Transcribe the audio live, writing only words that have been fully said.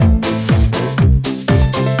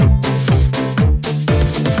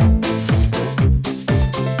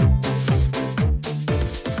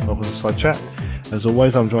Fireside Chat. As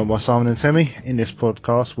always, I'm joined by Simon and Timmy. In this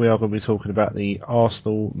podcast, we are going to be talking about the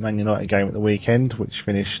Arsenal-Man United game at the weekend, which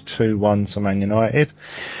finished 2-1 to Man United.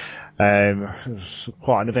 It was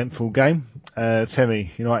quite an eventful game.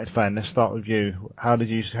 Timmy, United fan, let's start with you. How did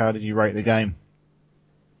you rate the game?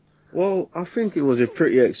 Well, I think it was a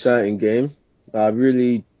pretty exciting game. I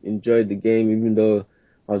really enjoyed the game, even though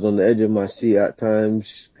I was on the edge of my seat at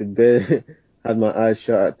times, could barely had my eyes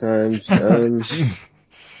shut at times.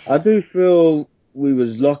 I do feel we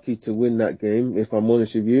was lucky to win that game, if I'm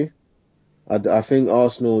honest with you. I think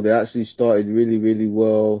Arsenal, they actually started really, really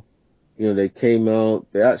well. They came out,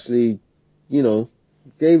 they actually,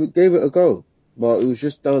 gave it a go. But it was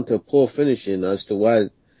just down to poor finishing as to why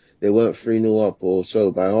they weren't 3-0 up or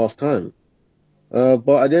so by half time. But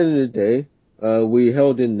at the end of the day, we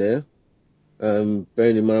held in there. Bearing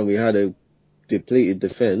in mind we had a depleted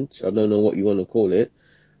defence. I don't know what you want to call it.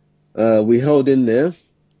 We held in there.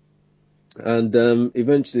 And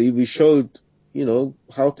eventually we showed,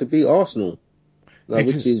 how to beat Arsenal.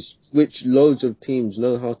 Which loads of teams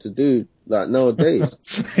know how to do nowadays.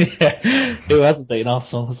 Yeah, who hasn't beaten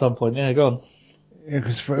Arsenal at some point? Yeah, go on.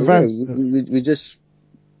 Yeah, we just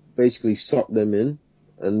basically sucked them in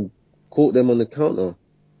and caught them on the counter.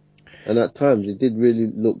 And at times it did really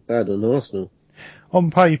look bad on Arsenal.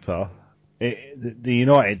 On paper, the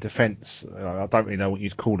United defence, I don't really know what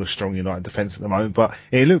you'd call a strong United defence at the moment, but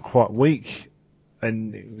it looked quite weak.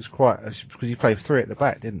 And it was because he played three at the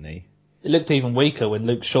back, didn't he? It looked even weaker when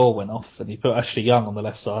Luke Shaw went off and he put Ashley Young on the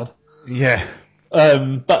left side. Yeah.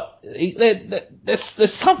 But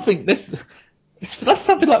there's something, that's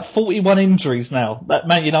something like 41 injuries now that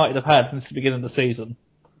Man United have had since the beginning of the season.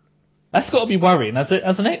 That's got to be worrying,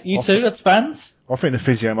 hasn't it? You two, as fans? I think the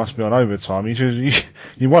physio must be on overtime.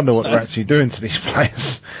 You wonder what they're actually doing to these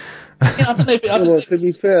players. Yeah, to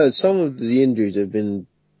be fair, some of the injuries have been,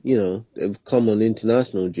 have come on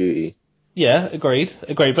international duty. Yeah, agreed.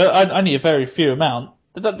 But only a very few amount.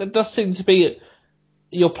 There does seem to be,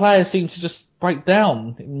 your players seem to just break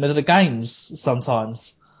down in the middle of the games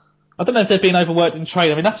sometimes. I don't know if they've been overworked in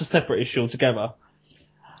training. I mean, that's a separate issue altogether.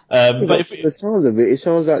 But if the sound of it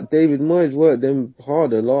sounds like David Moyes worked them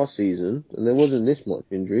harder last season, and there wasn't this much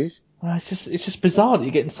injuries. It's just bizarre that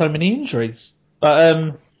you're getting so many injuries. But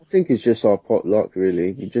I think it's just our pot luck,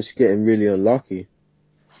 really. You're just getting really unlucky.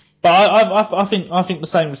 But I think the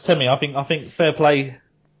same as Timmy. I think fair play.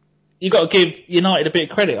 You got to give United a bit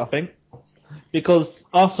of credit, I think, because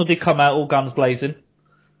Arsenal did come out all guns blazing,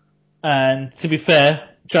 and to be fair,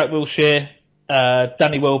 Jack Wilshere,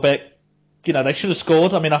 Danny Welbeck, they should have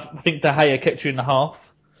scored. I mean, I think De Gea kept you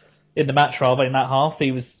in the match rather in that half.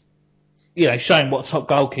 He was, showing what top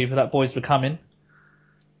goalkeeper that boy's becoming.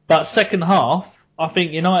 But second half, I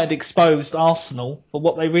think United exposed Arsenal for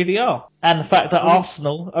what they really are. And the fact that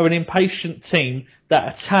Arsenal are an impatient team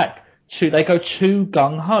that they go too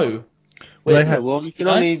gung-ho.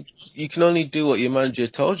 You can only do what your manager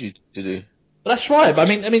told you to do. Well, that's right. But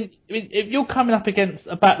I mean, if you're coming up against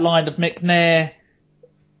a back line of McNair,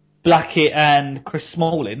 Blackett and Chris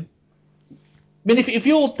Smalling, I mean, if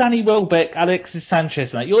you're Danny Welbeck, Alexis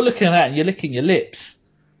Sanchez, you're looking at that and you're licking your lips.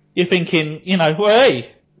 You're thinking,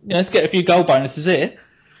 hey, let's get a few goal bonuses here.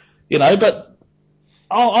 But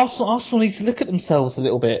Arsenal needs to look at themselves a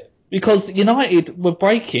little bit, because United were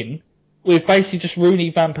breaking with basically just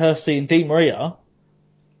Rooney, Van Persie and Di Maria.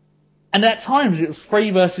 And at times it was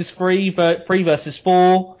 3 versus 3, 3 versus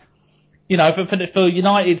 4. For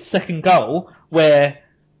United's second goal, where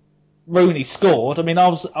Rooney scored, I mean, I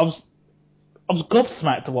was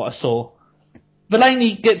gobsmacked at what I saw.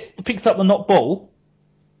 Fellaini picks up the knock ball,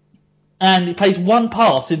 and he plays one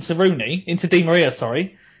pass into Di Maria,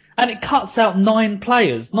 and it cuts out 9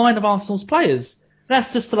 of Arsenal's players.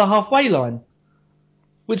 That's just to the halfway line,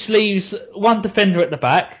 which leaves one defender at the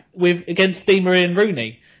back against Di Maria and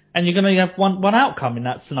Rooney, and you're going to have one outcome in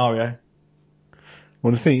that scenario.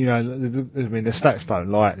 Well, the thing, the stats don't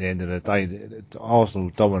lie at the end of the day. The Arsenal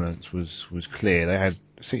dominance was clear. They had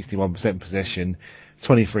 61% possession,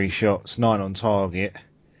 23 shots, 9 on target,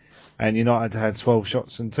 and United had 12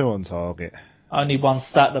 shots and 2 on target. Only one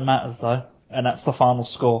stat that matters, though, and that's the final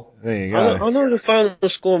score. There you go. I know the final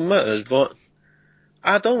score matters, but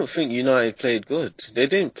I don't think United played good. They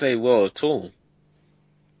didn't play well at all.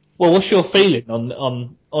 Well, what's your feeling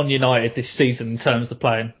on United this season in terms of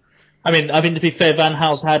playing? I mean, to be fair, Van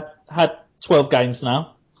Gaal's had 12 games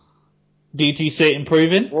now. Do you see it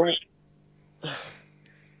improving? Well,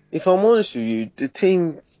 if I'm honest with you, the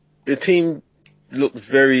team looked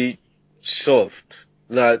very soft.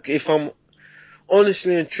 Like, if I'm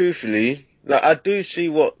honestly and truthfully, Like, I do see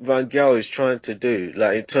what Van Gaal is trying to do,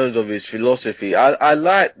 like, in terms of his philosophy. I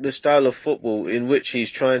like the style of football in which he's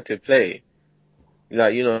trying to play.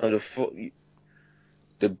 Like, the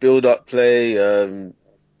build-up play,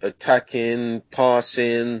 attacking,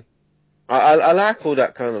 passing. I like all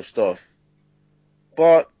that kind of stuff.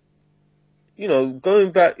 But,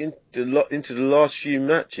 going back into the last few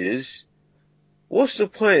matches, what's the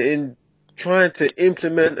point in trying to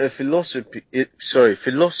implement a philosophy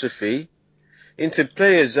into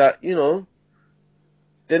players that,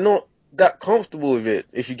 they're not that comfortable with it,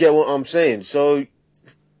 if you get what I'm saying. So,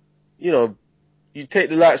 you take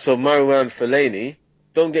the likes of Marouane Fellaini.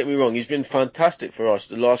 Don't get me wrong, he's been fantastic for us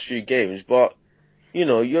the last few games, but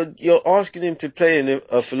you're asking him to play in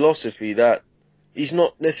a philosophy that he's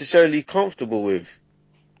not necessarily comfortable with.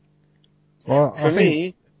 Well, I For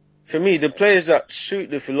think me, the players that suit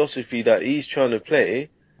the philosophy that he's trying to play,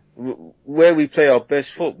 where we play our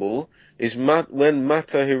best football, is when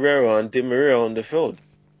Mata, Herrera, and Di Maria are on the field.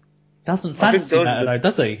 Doesn't I think fancy those are Mata though,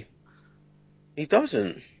 does he? He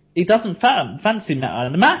doesn't. He doesn't fancy Mata.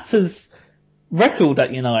 And Mata's record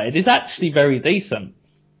at United is actually very decent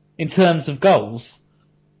in terms of goals.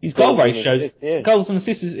 His goal Goals and ratios, assists, yeah. goals and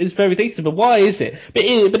assists is very decent. But why is it? But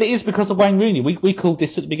it is because of Wayne Rooney. We called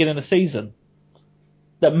this at the beginning of the season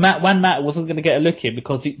that Juan Mata wasn't going to get a look in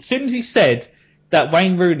because as soon as he said that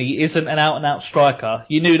Wayne Rooney isn't an out-and-out striker,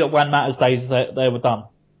 you knew that Juan Mata's days they were done.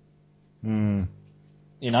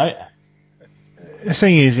 You know. The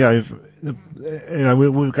thing is, we're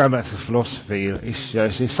going back to the philosophy.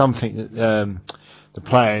 It's something that the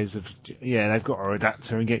players have, they've got to adapt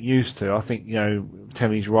to and get used to. I think,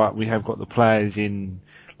 Temmie's right. We have got the players in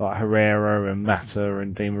like Herrera and Mata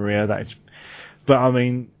and Di Maria. But I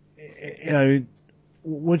mean,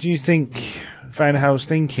 what do you think Van Gaal's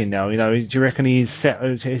thinking now? Do you reckon he's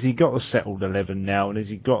settled? Has he got a settled 11 now? And has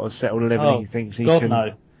he got a settled 11? He thinks he God can.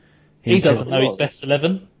 no. He doesn't know his best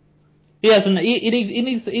 11. He hasn't. He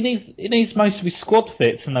needs most of his squad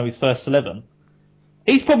fit to know his first 11.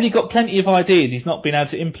 He's probably got plenty of ideas he's not been able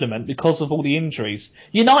to implement because of all the injuries.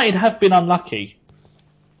 United have been unlucky.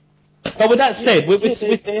 But with that said,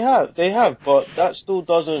 they have, but that still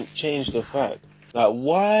doesn't change the fact. Like,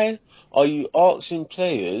 why are you asking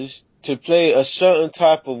players to play a certain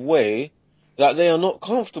type of way that they are not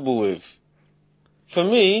comfortable with? For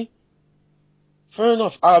me, fair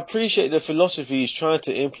enough. I appreciate the philosophy he's trying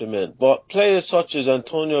to implement, but players such as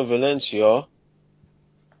Antonio Valencia,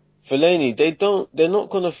 Fellaini, they're not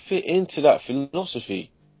going to fit into that philosophy.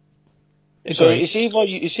 Agreed. So it's either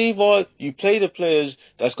you play the players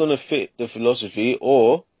that's going to fit the philosophy,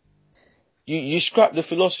 or you scrap the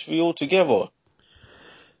philosophy altogether.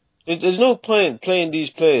 There's no point playing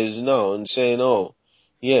these players now and saying, oh,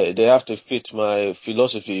 yeah, they have to fit my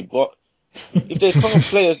philosophy. But if they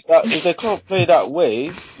can't play that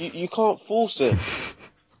way, you can't force them.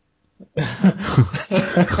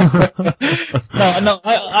 No,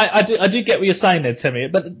 I do get what you're saying there, Timmy.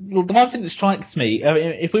 But the one thing that strikes me,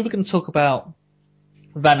 if we were going to talk about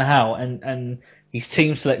Van Gaal and his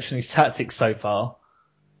team selection, his tactics so far,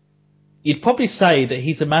 you'd probably say that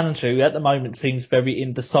he's a manager who at the moment seems very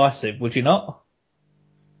indecisive, would you not?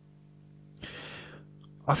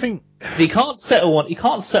 I think he can't settle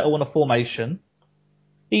on a formation.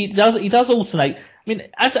 He does alternate. I mean,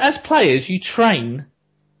 as players, you train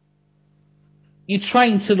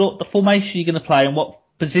to look the formation you're going to play and what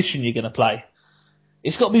position you're going to play.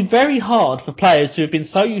 It's got to be very hard for players who have been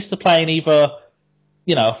so used to playing either,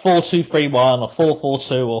 a 4-2-3-1 or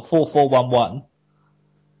 4-4-2 or 4-4-1-1,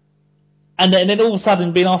 and then all of a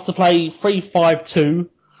sudden being asked to play 3-5-2,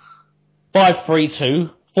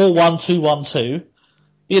 5-3-2, 4-1-2-1-2.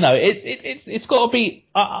 It's got to be.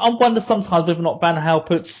 I wonder sometimes whether or not Van Gaal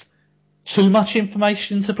puts too much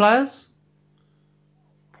information into players.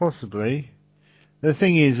 Possibly. The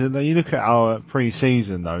thing is that you look at our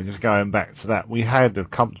pre-season, though, just going back to that, we had a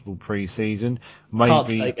comfortable pre-season. Can't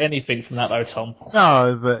take anything from that, though, Tom.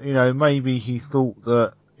 No, but, maybe he thought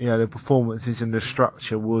that, the performances and the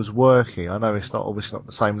structure was working. I know it's obviously not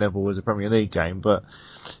the same level as a Premier League game, but,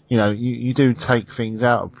 you do take things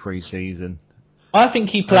out of pre-season. I think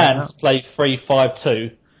he planned to play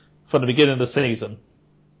 3-5-2 from the beginning of the season.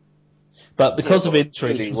 But because of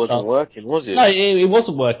injuries and wasn't working, was it? No, it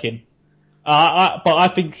wasn't working. But I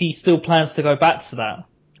think he still plans to go back to that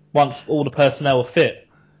once all the personnel are fit.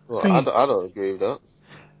 Well, I don't agree with that.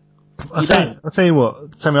 I'll tell you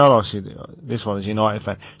what, Sammy, I'll ask you this one as a United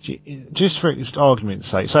fan. Just for argument's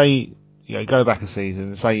sake, say, go back a season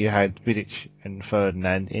and say you had Vidic and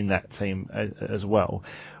Ferdinand in that team as well.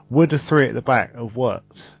 Would the three at the back have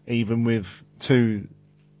worked, even with two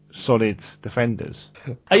solid defenders.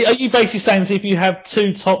 Are you basically saying if you have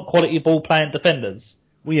two top quality ball playing defenders?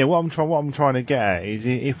 Well, yeah, what I'm trying to get at is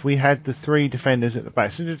if we had the three defenders at the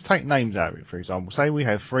back, so just take names out of it, for example. Say we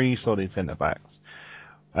have three solid centre backs.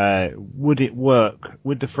 Would it work?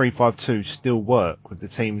 Would the 3-5-2 still work with the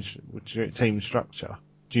team structure?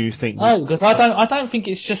 Do you think? No, because I don't think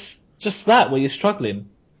it's just that where you're struggling.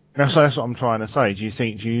 That's what I'm trying to say.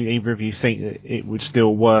 Do either of you think that it would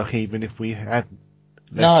still work even if we had?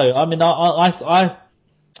 No, I mean I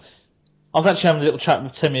was actually having a little chat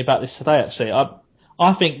with Timmy about this today. Actually,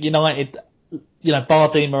 I think United, bar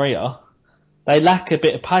Di Maria, they lack a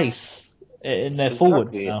bit of pace in their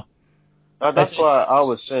forwards now. That's why I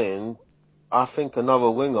was saying I think another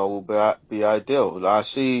winger will be ideal. Like, I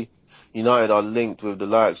see United are linked with the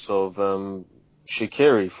likes of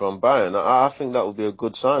Shaqiri from Bayern. I think that would be a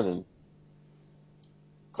good signing.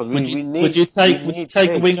 Because would you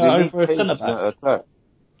take a winger over a centre back?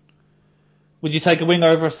 Would you take a winger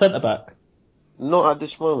over a centre back? Not at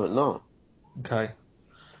this moment, no. Okay.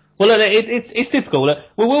 Well, look, it's difficult. Look,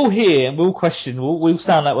 we'll hear and we'll question. We'll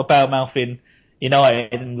sound like we're bad-mouthing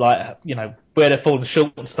United and where they're falling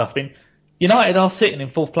short and stuff. I mean, United are sitting in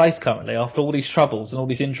fourth place currently after all these troubles and all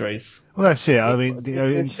these injuries. Well, that's it. I mean,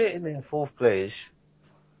 they're sitting in fourth place.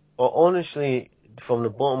 But honestly, from the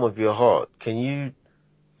bottom of your heart, can you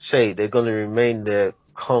say they're going to remain there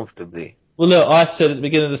comfortably? Well, look, I said at the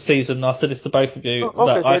beginning of the season, and I said this to both of you,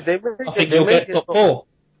 that I think you'll get top four.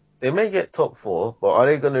 They may get top four, but are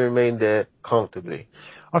they going to remain there comfortably?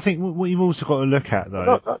 I think what you've also got to look at,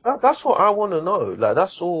 though. That's what I want to know. Like,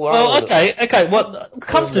 that's all. Okay. Well,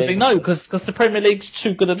 comfortably, no, because the Premier League's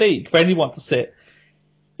too good a league for anyone to sit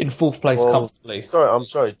in fourth place comfortably. I'm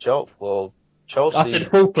sorry, Chelsea. I said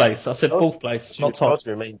fourth place. Not top.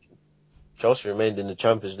 Chelsea remained in the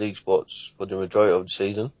Champions League spots for the majority of the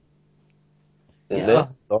season. But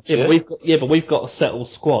we've got a settled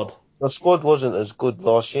squad. The squad wasn't as good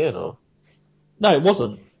last year, though. No, it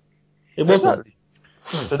wasn't. It wasn't.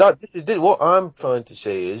 So what I'm trying to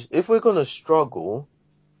say is, if we're going to struggle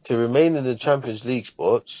to remain in the Champions League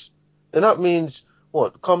spots, then that means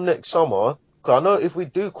come next summer. Because I know if we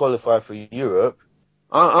do qualify for Europe,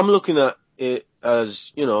 I'm looking at it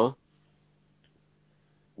as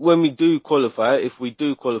when we do qualify, if we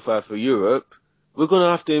do qualify for Europe, we're going to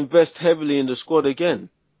have to invest heavily in the squad again,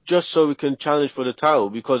 just so we can challenge for the title.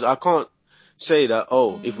 Because I can't say that,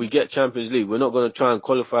 if we get Champions League, we're not going to try and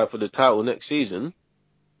qualify for the title next season.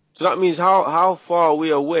 So that means how far are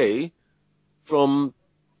we away from,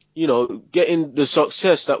 getting the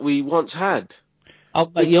success that we once had?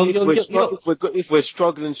 If we're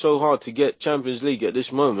struggling so hard to get Champions League at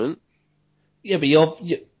this moment. Yeah, but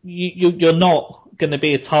you're not going to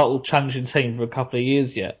be a title challenging team for a couple of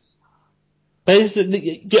years yet. But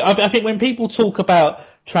I think when people talk about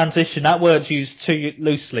transition, that word's used too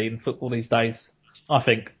loosely in football these days, I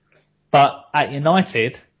think. But at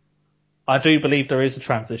United, I do believe there is a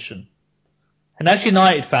transition. And as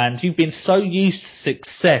United fans, you've been so used to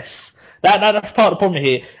success. That's part of the problem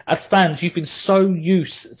here. As fans, you've been so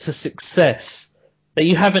used to success that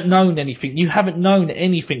you haven't known anything. You haven't known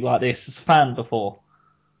anything like this as a fan before.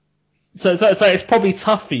 So it's probably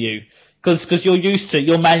tough for you because you're used to,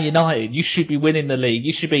 you're Man United. You should be winning the league.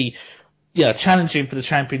 You should be, challenging for the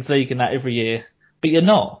Champions League and that every year, but you're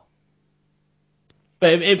not.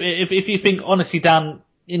 But if you think honestly down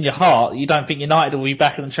in your heart, you don't think United will be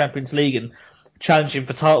back in the Champions League and challenging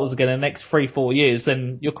for titles again in the next 3-4 years,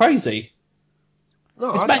 then you're crazy.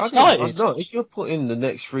 No, if you're putting the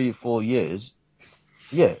next 3-4 years,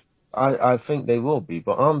 yeah, I think they will be.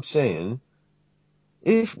 But I'm saying,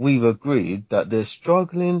 if we've agreed that they're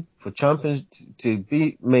struggling for champions to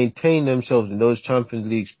maintain themselves in those Champions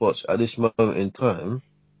League spots at this moment in time,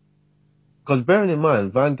 because bearing in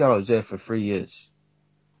mind, Van Gaal is there for 3 years.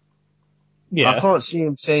 Yeah. I can't see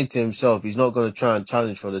him saying to himself he's not going to try and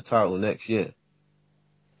challenge for the title next year.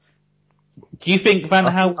 Do you think Van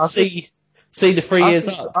Gaal will see the 3 years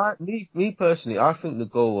up? Me personally, I think the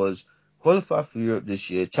goal was qualify for Europe this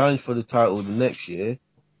year, challenge for the title the next year,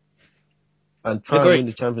 and try and win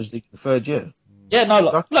the Champions League the third year. Yeah, no,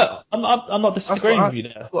 look, I'm not disagreeing with you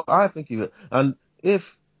there. Well, I think of it. And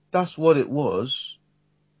if that's what it was,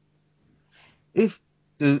 if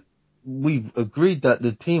we've agreed that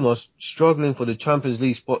the team are struggling for the Champions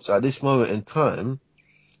League spots at this moment in time,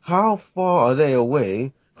 how far are they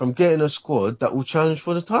away from getting a squad that will challenge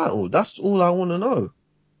for the title? That's all I want to know.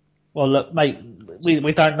 Well, look, mate, we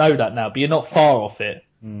don't know that now, but you're not far off it.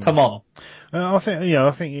 Come on. I think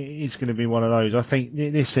it's going to be one of those. I think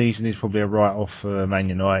this season is probably a write-off for Man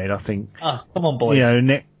United. I think. Come on, boys.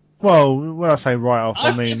 Well, when I say write off, I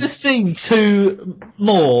I've mean never seen two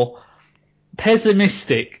more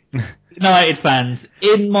pessimistic United fans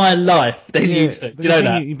in my life than you two. Do you know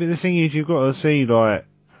that? But the thing is, you've got to see like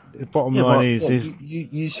the bottom Yeah, line but is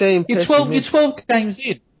you're saying You're 12 games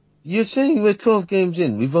in. You're saying we're 12 games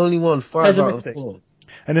in. We've only won 5 out of Pessimistic. 4.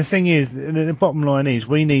 and the thing is, the bottom line is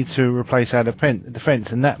we need to replace our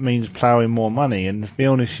defence, and that means ploughing more money. And to be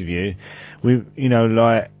honest with you, it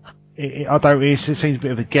seems a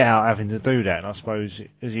bit of a get out having to do that. And I suppose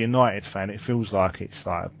as a United fan, it feels like it's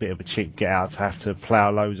like a bit of a cheap get out to have to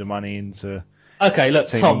plough loads of money into Okay, look,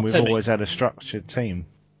 a team. Tom, And we've tell me. always had a structured team.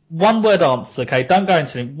 One word answer, okay? Don't go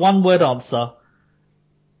into it. One word answer.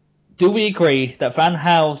 Do we agree that Van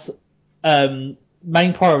Gaal's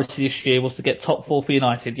main priority this year was to get top 4 for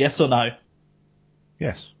United? Yes or no?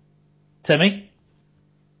 Yes. Timmy?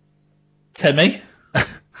 Timmy?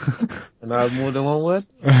 And I have more than one word?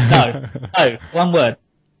 No. No. One word.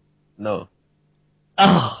 No.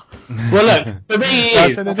 Oh. Well, look, for me,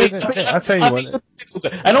 he is. I'll tell you what.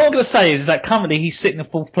 And all I'm going to say is that currently he's sitting in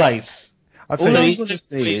 4th place. I'll All tell I'm you. going to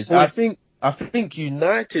say is, I think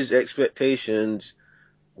United's expectations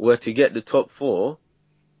were to get the top 4,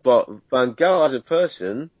 but Van Gaal as a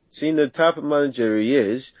person, seeing the type of manager he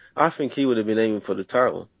is, I think he would have been aiming for the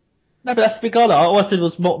title. No, but that's regardless. All I said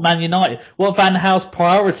was what Man United. What Van Gaal's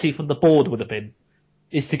priority from the board would have been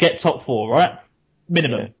is to get top 4, right?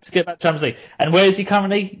 Minimum. Yeah. To get back to Champions League. And where is he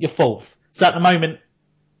currently? You're 4th. So at the moment,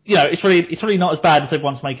 it's really not as bad as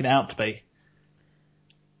everyone's making it out to be.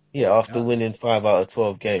 Yeah, after winning 5 out of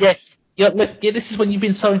 12 games. Yes. Yeah, look, this is when you've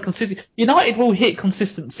been so inconsistent. United will hit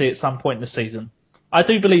consistency at some point in the season. I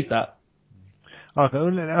do believe that. Okay,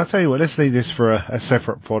 well, I'll tell you what, let's leave this for a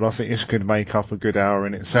separate pod. I think this could make up a good hour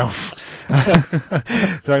in itself.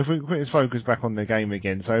 So if we put his focus back on the game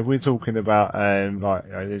again, so if we're talking about,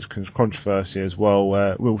 there's controversy as well,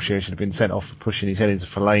 Wilshere should have been sent off for pushing his head into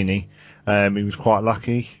Fellaini. He was quite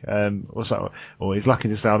lucky, he's lucky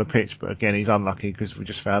to stay on the pitch, but again, he's unlucky because we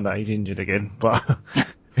just found out he's injured again. But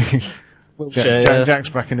Jack's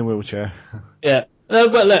back in the wheelchair. Yeah. No,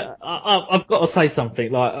 but look, I've got to say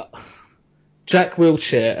something, like, Jack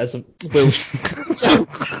Wilshere as a Jack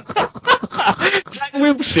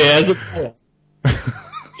Wilshere as a player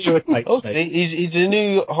irritates Okay, me. he's a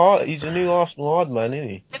new Arsenal hard man, isn't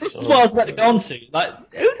he? This is what I was about to go on to.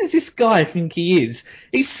 Like, who does this guy think he is?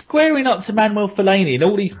 He's squaring up to Manuel Fellaini and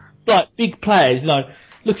all these like big players.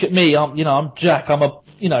 Look at me. I'm Jack. I'm a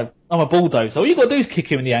bulldozer. All you got to do is kick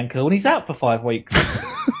him in the ankle, and he's out for 5 weeks.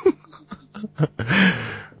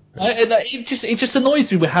 It just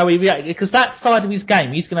annoys me with how he reacted, because that side of his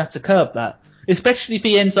game, he's going to have to curb that, especially if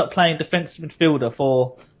he ends up playing defensive midfielder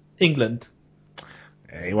for England.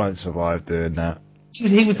 Yeah, he won't survive doing that.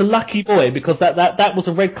 He was a lucky boy, because that was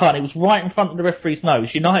a red card. It was right in front of the referee's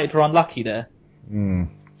nose. United were unlucky there. Mm.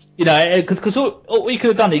 Because all he could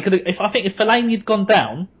have done, if Fellaini had gone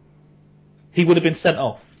down, he would have been sent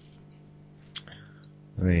off.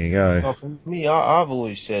 There you go. Well, for me, I've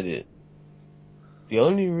always said it. The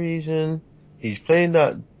only reason he's playing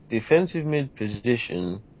that defensive mid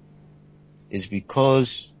position is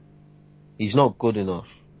because he's not good enough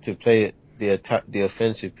to play the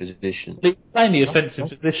offensive position. He was playing the offensive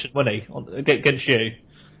position, wasn't he, against you?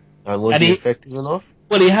 And was he effective enough?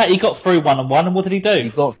 Well, he got through 1-on-1, and what did he do?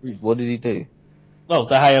 What did he do? Well,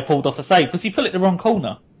 De Gea pulled off a save because he put it the wrong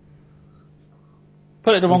corner.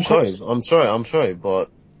 I'm sorry, but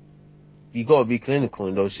you got to be clinical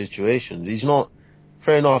in those situations. He's not,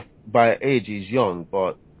 fair enough, by age he's young,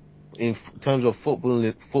 but in terms of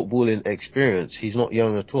footballing experience, he's not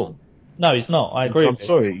young at all. No, he's not. I agree. I'm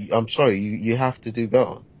sorry. You have to do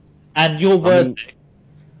better. And your word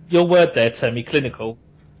there, Tommy, clinical.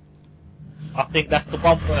 I think that's the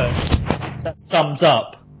one word that sums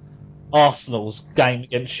up Arsenal's game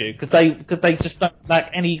against you, because they just don't lack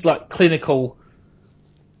any clinical.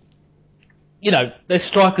 Their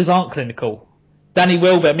strikers aren't clinical. Danny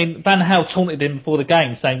Welbeck, Van Gaal taunted him before the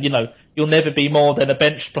game, saying, you'll never be more than a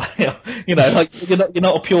bench player. You're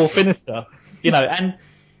not a pure finisher. And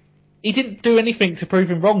he didn't do anything to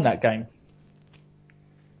prove him wrong that game.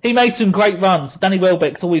 He made some great runs. Danny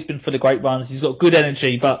Welbeck's always been full of great runs. He's got good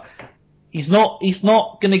energy, but he's not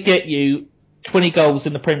going to get you 20 goals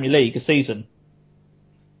in the Premier League a season.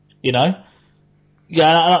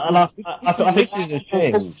 Yeah, and I think this is a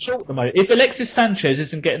shame. short at the moment. If Alexis Sanchez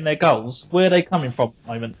isn't getting their goals, where are they coming from at the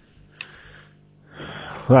moment?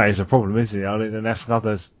 That is a problem, isn't it? I mean, and that's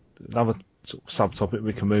another sort of subtopic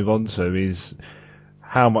we can move on to, is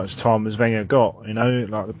how much time has Wenger got?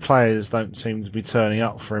 The players don't seem to be turning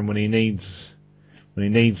up for him when he needs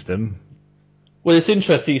them. Well, it's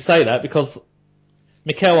interesting you say that, because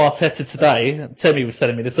Mikel Arteta today, Timmy was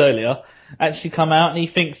telling me this earlier, actually come out and he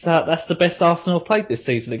thinks that that's the best Arsenal have played this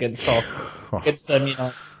season against Arsenal, against them,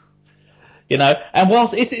 And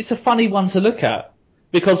whilst it's a funny one to look at,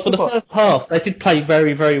 because for the first half they did play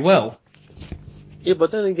very, very well. Yeah,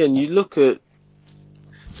 but then again, you look at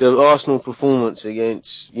the Arsenal performance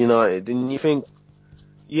against United and you think,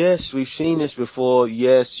 yes, we've seen this before.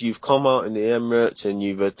 Yes, you've come out in the Emirates and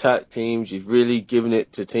you've attacked teams. You've really given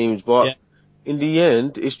it to teams. But in the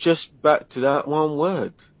end, it's just back to that one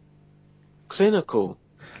word. Clinical.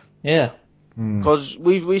 Yeah. Because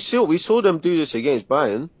we saw them do this against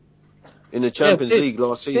Bayern in the Champions League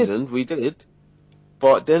last season. We did.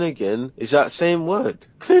 But then again, it's that same word.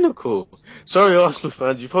 Clinical. Sorry, Arsenal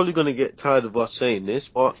fans, you're probably going to get tired of us saying this,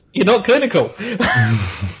 but... You're not clinical.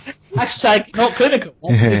 Hashtag not clinical.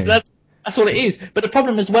 That's what it is. But the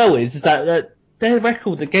problem as well is that their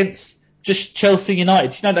record against just Chelsea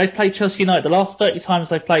United, they've played Chelsea United. The last 30 times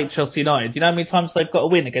they've played Chelsea United, you know how many times they've got a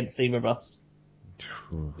win against either of us?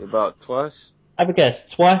 About twice. Have a guess.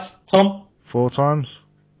 Twice, Tom? 4 times?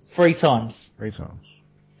 3 times. 3 times.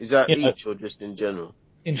 Is that each or just in general?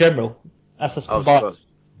 In general. That's just combined.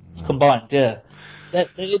 It's combined, yeah.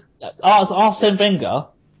 Arsene Wenger,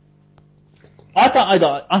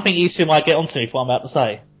 I think you two might get onto me for what I'm about to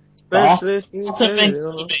say. Arsene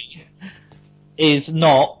Wenger is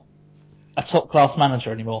not a top class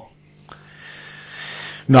manager anymore.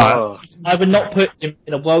 No. I would not put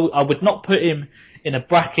him in a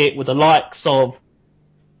bracket with the likes of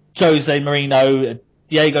Jose Mourinho,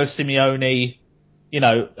 Diego Simeone,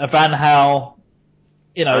 a Van Gaal,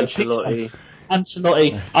 Ancelotti.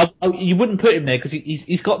 You wouldn't put him there because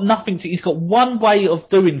he's got nothing to. He's got one way of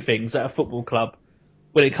doing things at a football club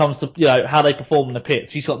when it comes to how they perform on the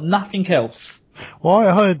pitch. He's got nothing else. Well,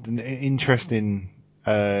 I heard an interesting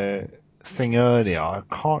thing earlier. I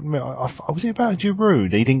can't remember. Was it about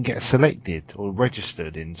Giroud? He didn't get selected or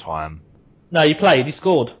registered in time. No, he played. He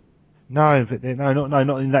scored. No, but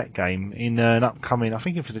not in that game. In an upcoming, I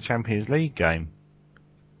think it was the Champions League game.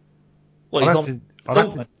 Well, I'll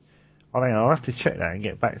have to check that and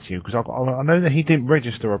get back to you because I know that he didn't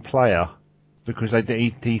register a player because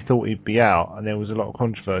he thought he'd be out, and there was a lot of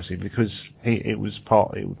controversy because it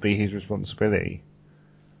would be his responsibility.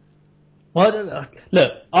 Well,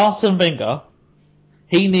 look, Arsene Wenger,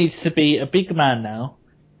 he needs to be a big man now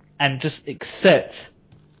and just accept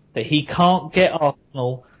that he can't get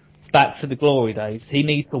Arsenal back to the glory days. He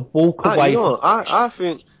needs to walk away. I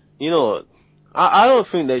think, I don't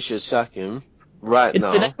think they should sack him right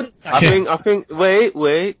now. I think, wait,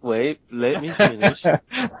 let me finish.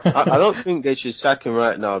 I don't think they should sack him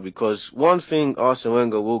right now because one thing Arsene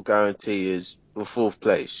Wenger will guarantee is the 4th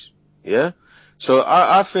place. Yeah? So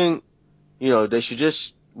I think, they should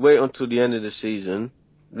just wait until the end of the season,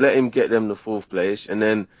 let him get them the 4th place, and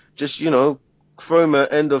then just, throw him an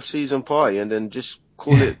end of season party and then just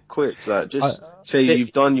call it quit. Like, say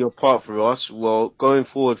you've done your part for us. Well, going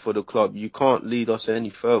forward for the club, you can't lead us any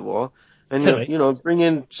further. And, Timmy, bring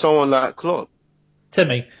in someone like Klopp.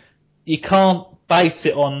 Timmy, you can't base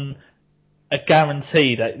it on a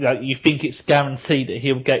guarantee that you think it's guaranteed that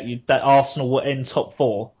he'll get you, that Arsenal will end top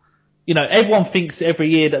 4. Everyone thinks every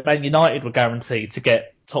year that Man United were guaranteed to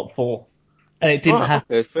get top 4. And it didn't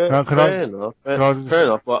happen. Okay, fair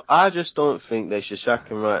enough. But I just don't think they should sack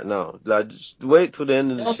him right now. Like, just wait till the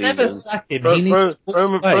end of the season. Never sack him.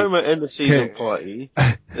 Throw him an end of season party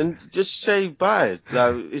and just say bye.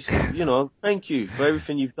 Like, it's, thank you for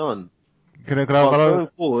everything you've done. Going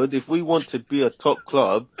forward, if we want to be a top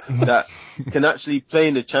club that can actually play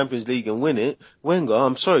in the Champions League and win it, Wenger,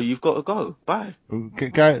 I'm sorry, you've got to go. Bye.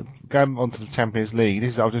 Going on to the Champions League.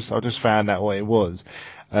 I just found out what it was.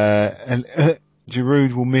 And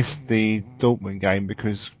Giroud will miss the Dortmund game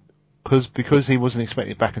because he wasn't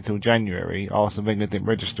expected back until January. Arsene Wenger didn't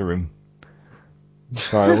register him.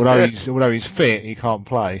 So although he's fit, he can't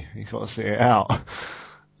play. He's got to sit it out.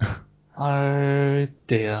 Oh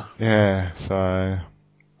dear. Yeah. So.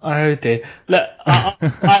 Oh dear. Look,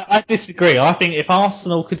 I disagree. I think if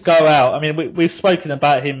Arsenal could go out, I mean, we've spoken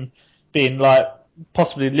about him being like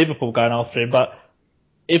possibly Liverpool going after him, but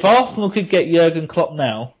if Arsenal could get Jurgen Klopp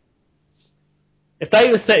now, if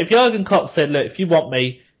Jurgen Klopp said, look, if you want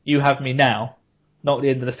me, you have me now, not at the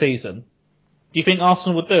end of the season, do you think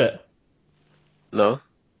Arsenal would do it? No.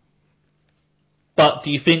 But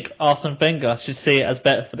do you think Arsene Wenger should see it as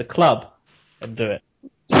better for the club and do it?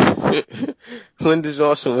 When does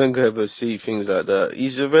Arsene Wenger ever see things like that?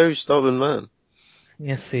 He's a very stubborn man.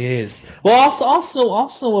 Yes, he is. Well, Arsenal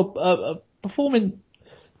are performing.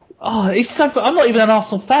 Oh, it's so. I'm not even an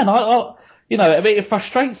Arsenal fan. It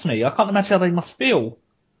frustrates me. I can't imagine how they must feel.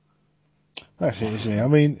 That's it, isn't it? I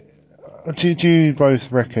mean, do you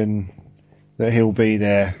both reckon that he'll be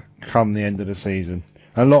there come the end of the season?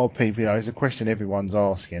 A lot of people, it's a question everyone's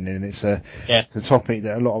asking, and it's a topic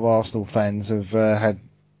that a lot of Arsenal fans have had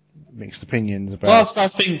mixed opinions about. Whilst I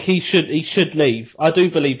think he should leave, I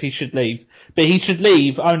do believe he should leave, but he should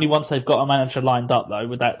leave only once they've got a manager lined up. Though,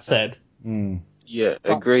 with that said, Yeah,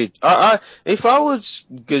 agreed. If I was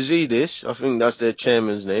Gazidis, I think that's their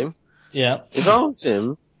chairman's name. Yeah. If I was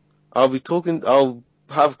him, I'll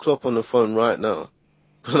have Klopp on the phone right now,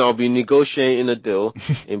 and I'll be negotiating a deal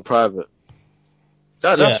in private.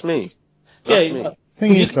 That's me. That's me.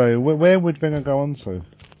 Thing is, though, where would Wenger go on to?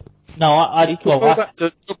 No, He could go back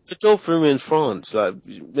to the job for him in France, like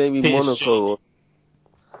maybe Monaco.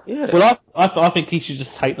 Yeah. Well, I think he should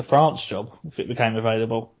just take the France job if it became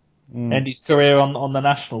available, end his career on the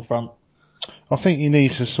national front. I think you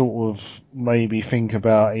need to sort of maybe think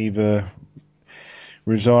about either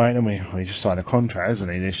resigning. I mean, he just signed a contract,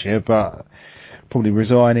 hasn't he, this year? But probably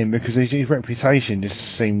resigning because his reputation just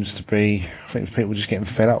seems to be. I think people are just getting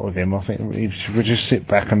fed up with him. I think he should just sit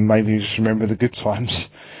back and maybe just remember the good times.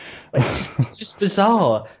 It's just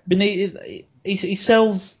bizarre. I mean, he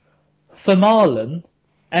sells Vermaelen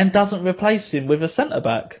and doesn't replace him with a centre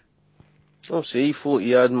back. Oh, see, he thought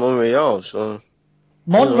he had Monreal, so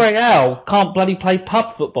Monreal can't bloody play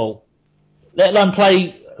pub football, let alone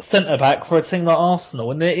play centre back for a team like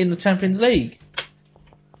Arsenal in the Champions League.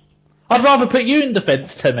 I'd rather put you in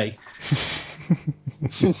defence, Timmy.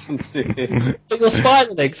 Put your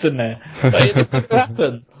spider legs in there. It's not going to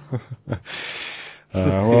happen.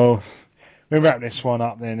 Well, we wrap this one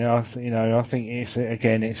up then. I think it's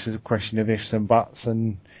a question of ifs and buts,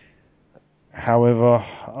 and however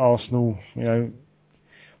Arsenal, I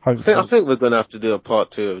think we're going to have to do a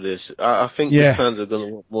part 2 of this. I think the fans are going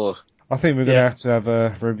to want more. I think we're going to have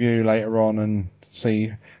a review later on and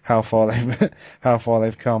see how far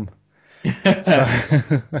they've come.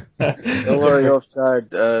 Don't worry,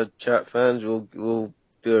 offside chat fans. We'll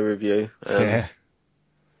do a review. And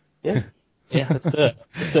yeah, let's do it.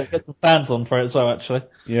 Get some fans on for it as well. Actually,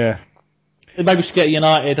 yeah. Maybe we should get a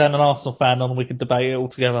United and an Arsenal fan on, and we could debate it all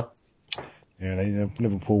together. Yeah, the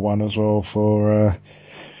Liverpool one as well for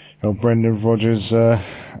Brendan Rodgers'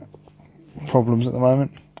 problems at the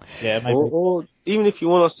moment. Yeah, maybe. Or even if you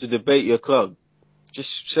want us to debate your club,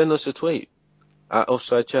 just send us a tweet at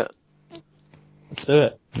Offside Chat. Let's do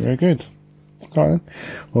it. Very good. All right then.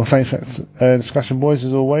 Well, thanks for that discussion, boys,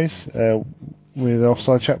 as always, with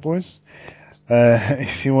Offside Chat boys.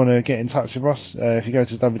 If you want to get in touch with us, if you go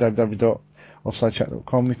to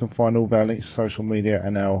www.offsidechat.com, you can find all of our links to social media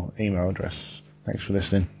and our email address. Thanks for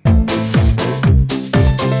listening.